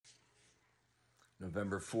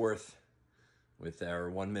November 4th, with our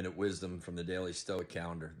 1 minute wisdom from the Daily Stoic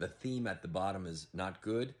Calendar. The theme at the bottom is not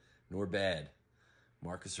good nor bad.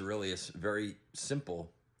 Marcus Aurelius, very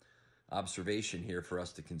simple observation here for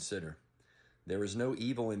us to consider. There is no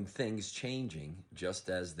evil in things changing,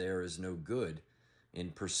 just as there is no good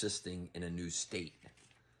in persisting in a new state.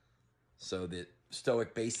 So the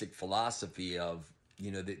Stoic basic philosophy of,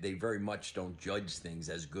 they very much don't judge things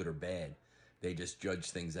as good or bad. They just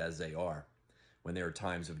judge things as they are. When there are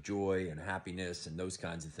times of joy and happiness and those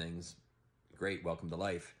kinds of things, great, welcome to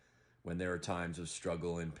life. When there are times of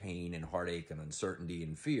struggle and pain and heartache and uncertainty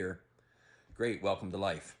and fear, great, welcome to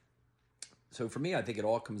life. So for me, I think it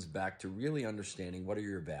all comes back to really understanding what are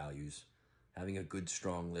your values, having a good,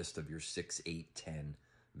 strong list of your 6, 8, 10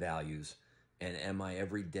 values, and am I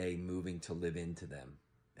every day moving to live into them?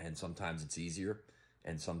 And sometimes it's easier,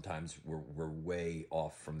 and sometimes we're way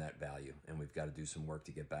off from that value, and we've got to do some work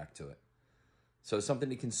to get back to it. So something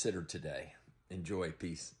to consider today. Enjoy.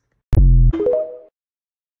 Peace.